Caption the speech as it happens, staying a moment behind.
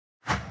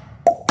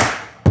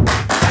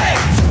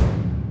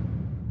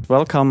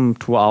welcome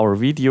to our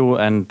video,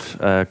 and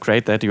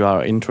great that you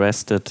are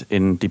interested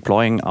in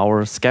deploying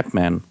our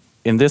SCEPman.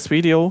 In this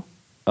video,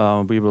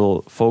 we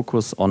will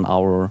focus on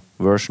our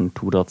version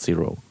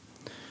 2.0.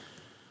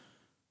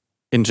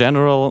 In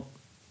general,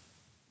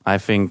 I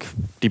think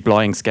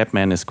deploying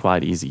SCEPman is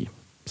quite easy.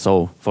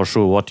 So for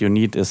sure what you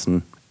need is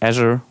an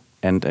Azure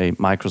and a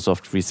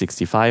Microsoft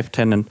 365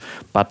 tenant,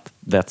 but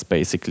that's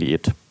basically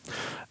it.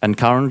 And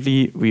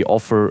currently we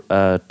offer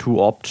two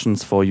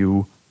options for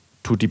you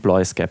to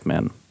deploy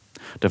SCEPman.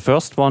 The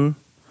first one,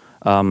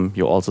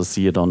 you also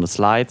see it on the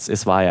slides,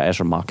 is via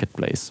Azure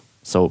Marketplace.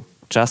 So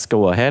just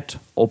go ahead,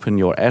 open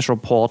your Azure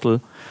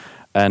portal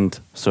and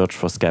search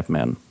for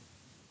SCEPman.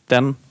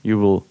 Then you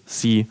will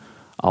see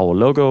our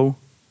logo,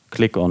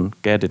 click on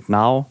Get It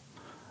Now,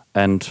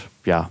 and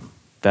yeah,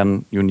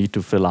 then you need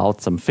to fill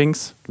out some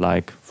things,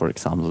 like for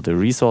example the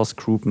resource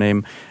group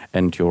name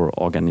and your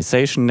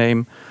organization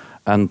name,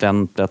 and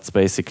then that's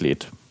basically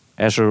it.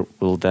 Azure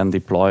will then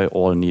deploy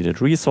all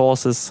needed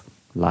resources,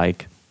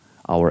 like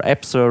our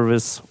app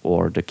service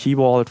or the key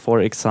vault, for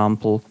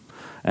example,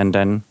 and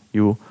then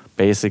you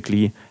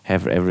basically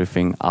have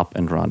everything up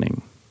and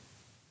running.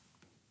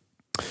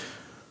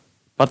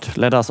 But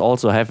let us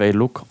also have a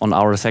look on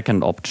our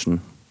second option.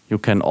 You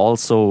can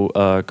also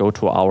go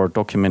to our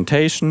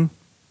documentation.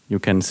 You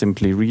can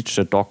simply reach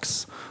the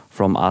docs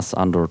from us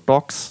under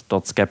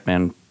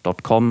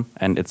docs.scepman.com,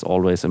 and it's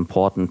always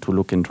important to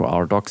look into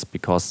our docs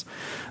because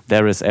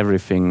there is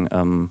everything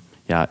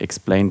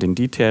explained in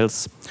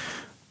details,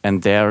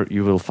 and there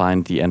you will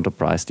find the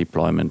enterprise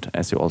deployment,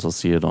 as you also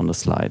see it on the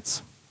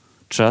slides.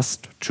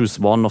 Just choose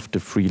one of the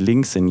 3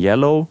 links in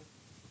yellow.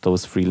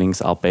 Those 3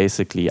 links are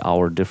basically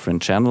our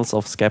different channels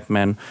of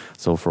SCEPman.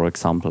 So for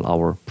example,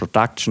 our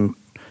production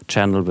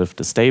channel with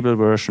the stable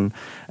version,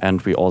 and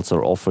we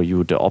also offer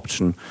you the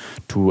option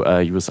to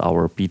use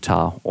our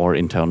beta or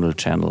internal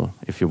channel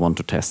if you want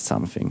to test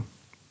something.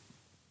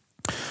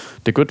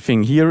 The good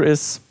thing here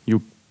is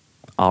you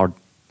are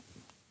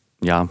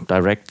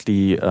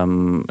directly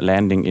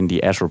landing in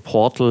the Azure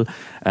portal,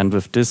 and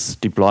with this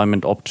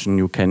deployment option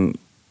you can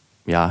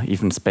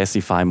even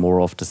specify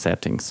more of the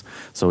settings.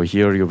 So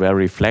here you're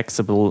very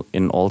flexible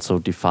in also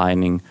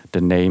defining the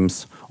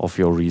names of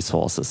your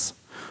resources.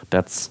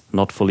 That's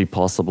not fully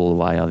possible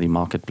via the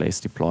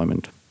marketplace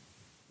deployment.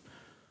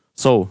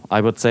 So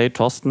I would say,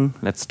 Thorsten,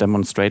 let's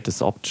demonstrate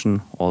this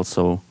option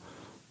also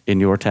in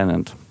your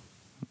tenant.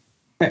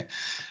 Okay.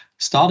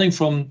 Starting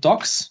from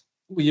docs,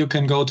 you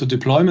can go to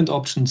deployment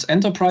options,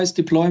 enterprise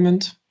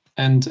deployment.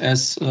 And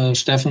as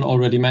Steffen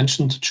already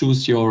mentioned,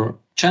 choose your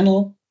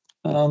channel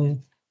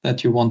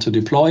that you want to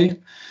deploy.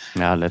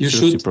 Yeah, let's you choose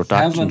should the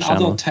production have another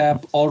channel.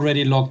 tab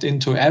already logged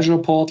into Azure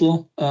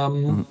portal.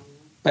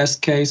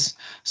 Best case.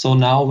 So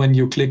now when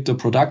you click the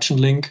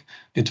production link,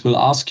 it will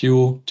ask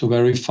you to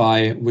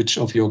verify which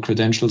of your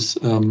credentials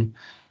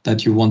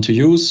that you want to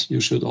use.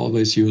 You should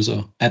always use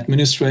an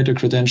administrator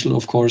credential,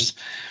 of course.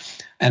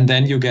 And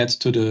then you get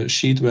to the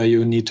sheet where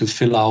you need to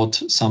fill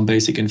out some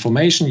basic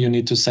information. You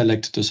need to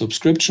select the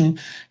subscription.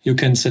 You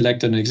can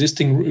select an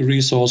existing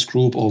resource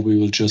group, or we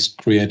will just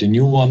create a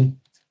new one.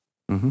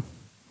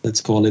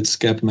 Let's call it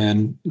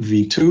SCEPman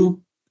V2.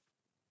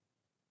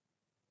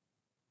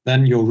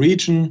 Then your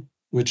region,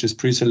 which is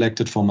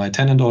pre-selected for my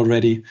tenant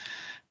already.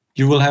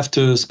 You will have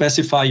to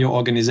specify your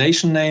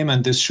organization name,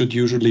 and this should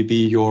usually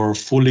be your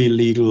fully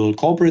legal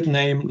corporate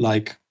name,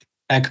 like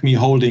Acme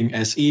Holding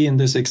SE in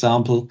this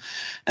example.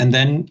 And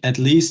then at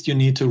least you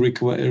need to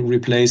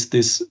replace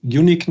this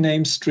unique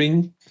name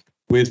string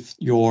with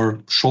your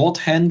short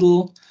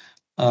handle.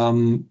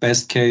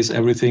 Best case,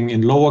 everything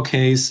in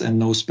lowercase and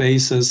no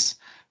spaces.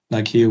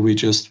 Like here, we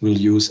just will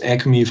use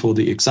Acme for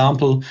the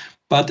example.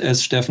 But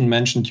as Steffen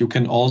mentioned, you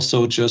can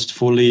also just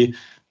fully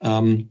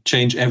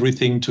change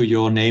everything to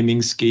your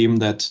naming scheme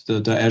that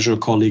the Azure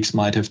colleagues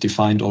might have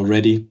defined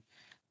already.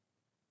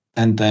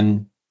 And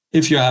then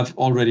if you have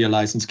already a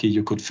license key,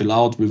 you could fill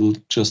out. We will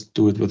just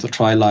do it with a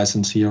try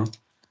license here.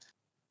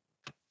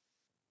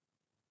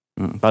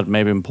 But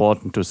maybe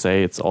important to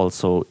say it's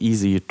also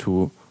easy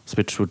to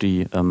switch to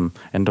the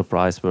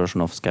enterprise version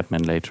of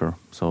SCEPman later.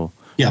 So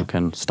you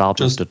can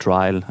start with the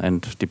trial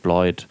and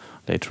deploy it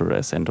later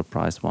as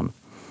enterprise one.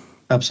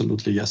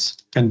 Absolutely, yes.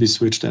 Can be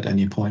switched at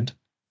any point.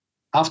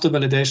 After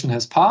validation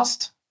has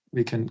passed,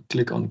 we can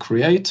click on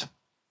Create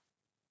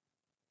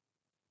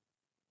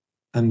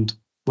and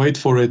wait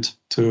for it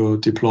to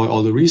deploy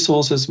all the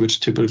resources, which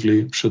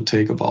typically should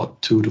take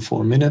about 2 to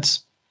 4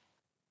 minutes.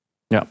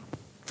 Yeah,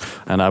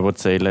 and I would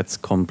say let's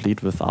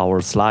complete with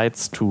our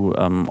slides to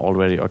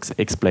already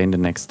explain the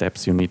next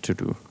steps you need to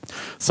do.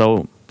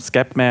 So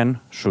SCEPman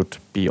should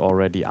be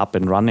already up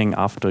and running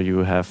after you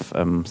have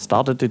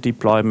started the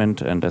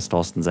deployment, and as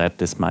Thorsten said,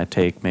 this might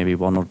take maybe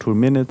 1 or 2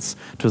 minutes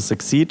to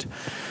succeed.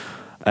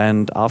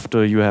 And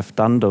after you have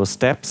done those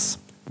steps,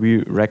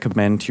 we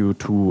recommend you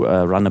to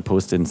run a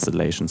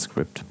post-installation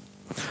script.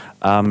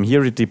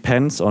 Here it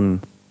depends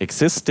on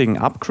existing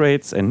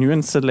upgrades and new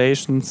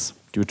installations.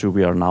 due to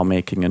we are now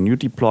making a new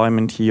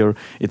deployment here,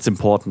 it's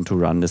important to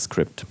run the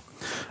script.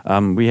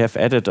 We have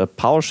added a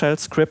PowerShell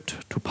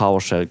script to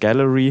PowerShell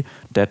Gallery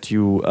that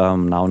you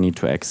now need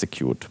to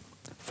execute.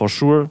 For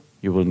sure,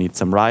 you will need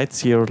some rights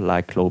here,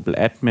 like global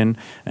admin,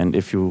 and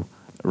if you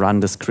run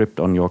the script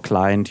on your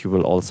client, you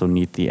will also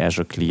need the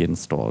Azure CLI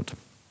installed.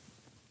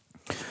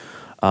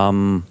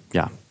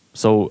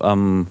 So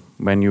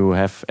when you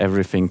have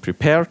everything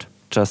prepared,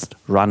 just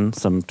run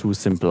some 2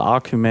 simple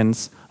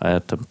arguments,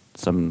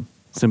 some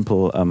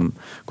simple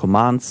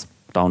commands,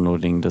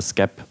 downloading the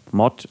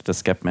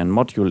SCEPman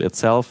module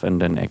itself, and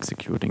then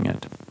executing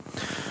it.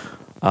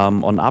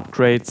 On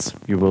upgrades,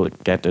 you will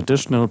get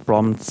additional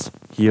prompts.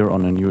 Here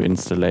on a new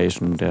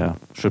installation, there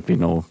should be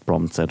no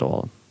prompts at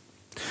all.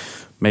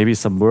 Maybe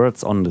some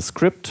words on the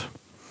script,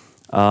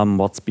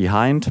 what's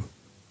behind.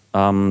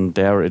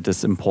 There it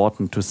is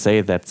important to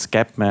say that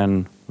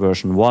SCEPman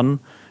version 1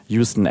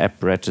 used an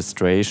app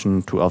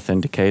registration to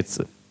authenticate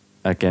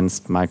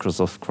against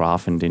Microsoft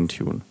Graph and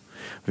Intune.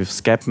 With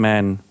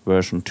SCEPman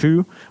version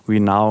 2, we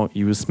now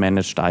use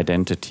managed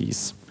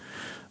identities.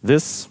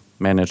 This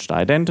managed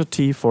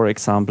identity, for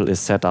example, is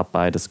set up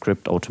by the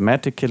script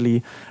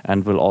automatically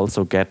and will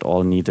also get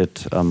all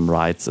needed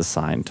rights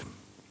assigned.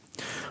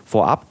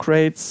 For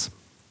upgrades,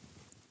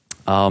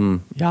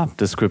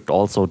 the script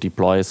also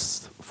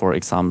deploys, for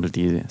example,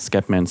 the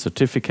SCEPman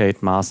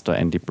certificate master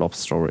and the blob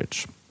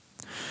storage.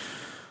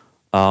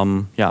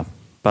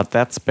 But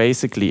that's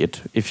basically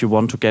it. If you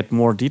want to get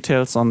more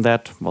details on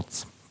that,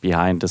 what's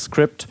behind the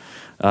script,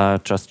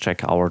 just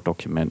check our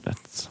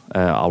documents,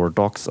 our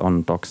docs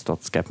on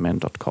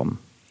docs.scepman.com.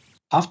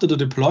 After the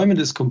deployment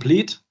is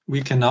complete,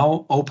 we can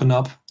now open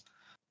up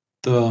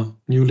the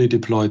newly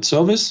deployed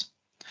service.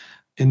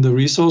 In the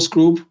resource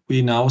group,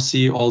 we now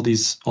see all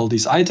these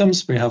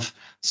items. We have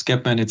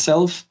SCEPman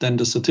itself, then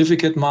the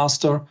certificate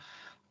master,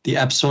 the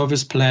app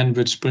service plan,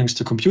 which brings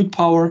the compute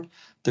power,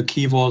 the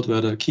key vault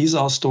where the keys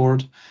are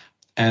stored,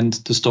 and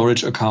the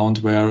storage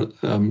account where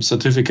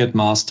certificate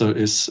master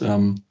is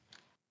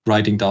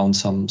writing down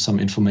some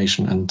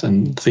information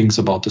and things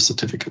about the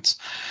certificates.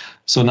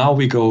 So now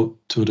we go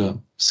to the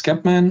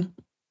SCEPman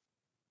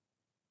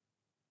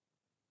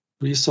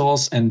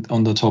resource, and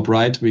on the top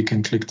right, we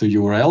can click the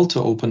URL to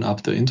open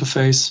up the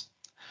interface.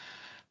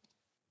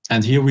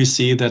 And here we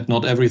see that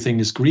not everything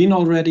is green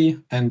already,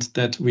 and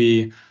that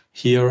we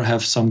here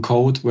have some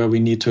code where we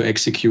need to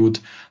execute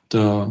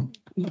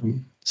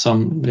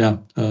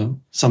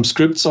some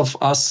scripts of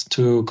us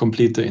to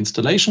complete the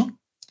installation.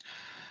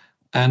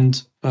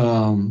 And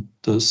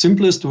the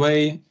simplest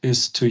way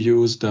is to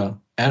use the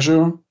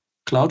Azure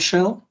Cloud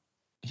Shell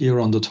here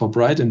on the top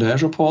right in the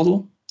Azure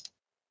portal,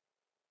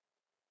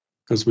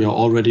 because we are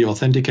already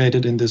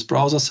authenticated in this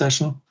browser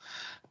session.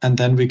 And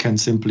then we can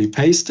simply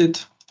paste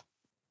it,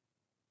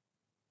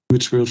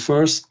 which will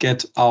first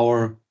get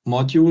our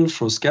module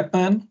for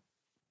SCEPman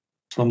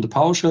from the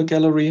PowerShell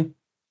gallery,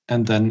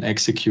 and then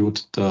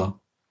execute the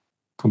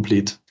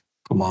complete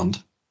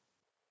command.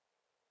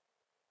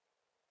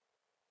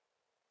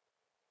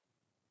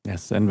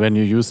 Yes, and when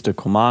you use the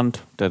command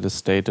that is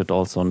stated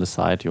also on the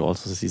side, you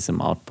also see some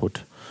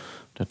output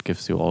that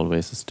gives you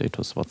always a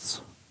status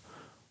what's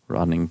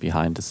running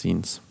behind the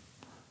scenes.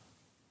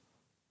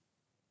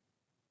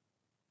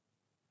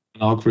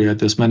 Now create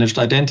this managed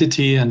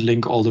identity and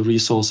link all the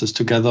resources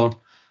together.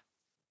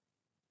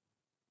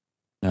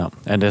 Yeah,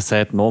 and as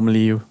said,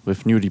 normally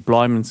with new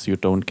deployments, you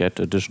don't get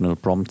additional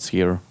prompts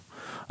here.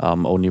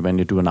 Only when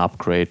you do an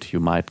upgrade, you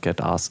might get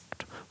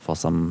asked for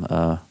some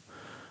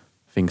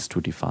things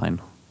to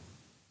define.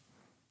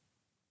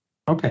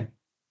 Okay,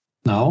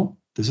 now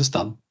this is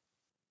done.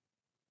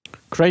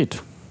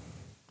 Great.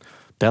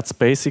 That's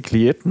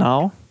basically it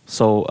now.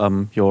 So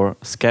your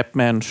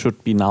SCEPman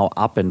should be now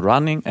up and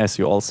running, as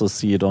you also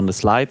see it on the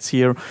slides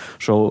here.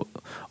 So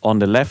on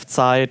the left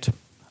side,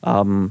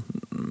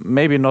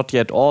 maybe not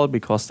yet all,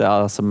 because there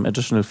are some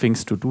additional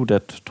things to do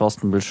that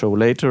Thorsten will show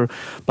later,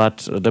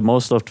 but the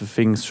most of the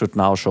things should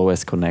now show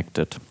as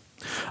connected.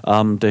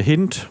 The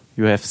hint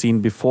you have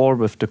seen before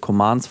with the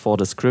commands for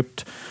the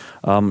script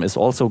is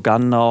also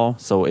gone now.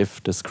 So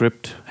if the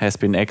script has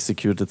been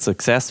executed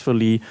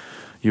successfully,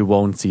 you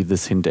won't see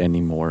this hint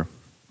anymore.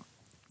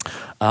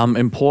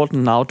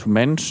 Important now to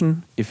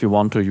mention, if you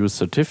want to use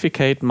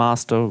Certificate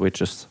Master,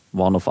 which is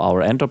one of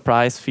our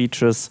enterprise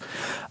features,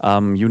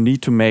 you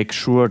need to make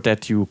sure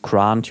that you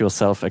grant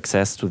yourself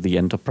access to the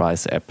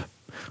enterprise app.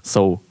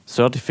 So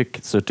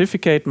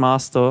Certificate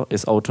Master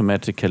is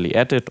automatically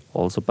added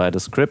also by the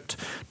script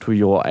to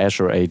your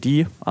Azure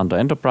AD under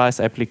Enterprise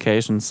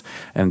Applications,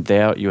 and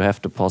there you have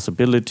the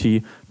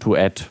possibility to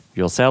add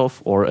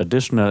yourself or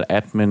additional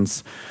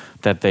admins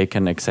that they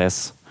can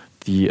access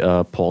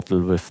the portal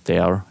with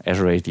their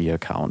Azure AD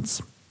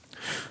accounts.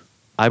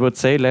 I would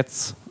say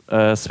let's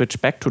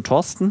switch back to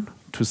Thorsten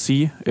to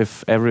see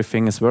if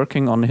everything is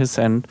working on his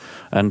end.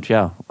 And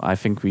yeah, I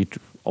think we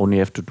only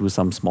have to do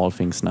some small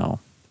things now.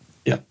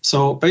 Yeah,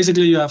 so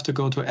basically you have to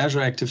go to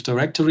Azure Active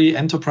Directory,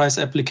 Enterprise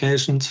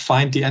Applications,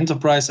 find the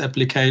enterprise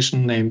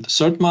application named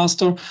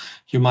CertMaster.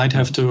 You might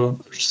have to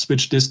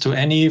switch this to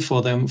any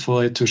for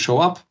it to show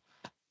up.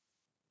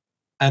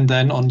 And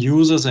then on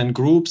users and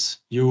groups,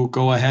 you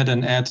go ahead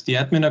and add the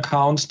admin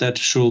accounts that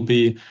should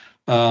be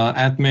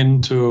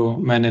admin to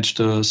manage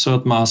the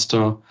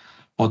CertMaster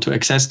or to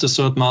access the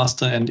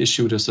CertMaster and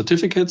issue the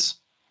certificates.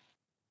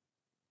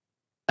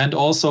 And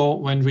also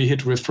when we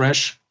hit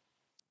refresh,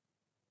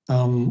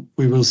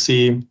 we will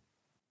see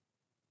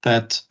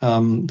that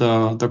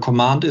the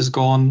command is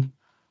gone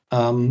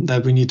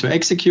that we need to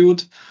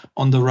execute.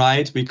 On the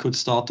right, we could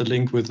start the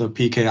link with the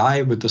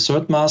PKI, with the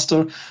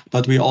CertMaster,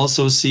 but we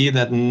also see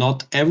that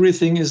not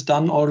everything is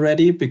done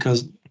already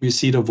because we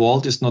see the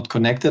vault is not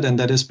connected, and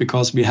that is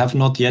because we have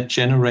not yet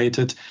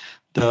generated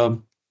the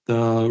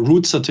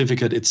root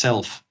certificate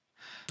itself.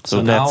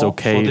 So that's now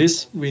okay. For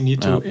this, we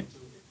need to...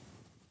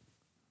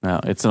 No,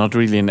 it's not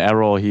really an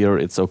error here.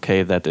 It's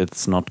okay that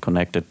it's not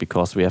connected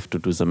because we have to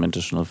do some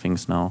additional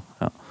things now.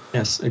 Yeah.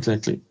 Yes,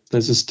 exactly.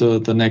 This is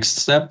the next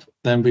step.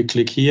 Then we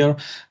click here.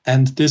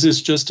 And this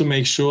is just to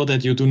make sure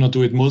that you do not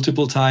do it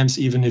multiple times,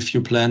 even if you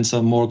plan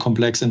some more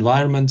complex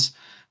environments.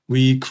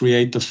 We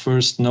create the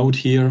first node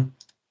here.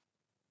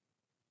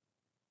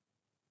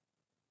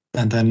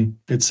 And then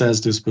it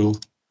says this will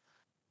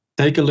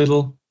take a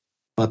little,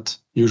 but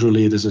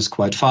usually this is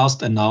quite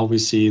fast. And now we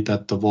see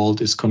that the vault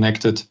is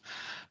connected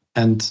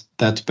and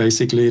that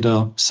basically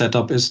the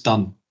setup is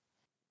done.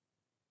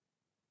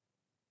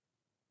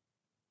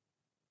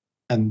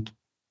 And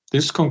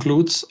this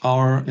concludes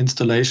our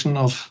installation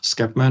of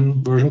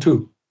SCEPman version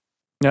 2.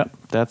 Yeah,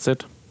 that's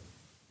it.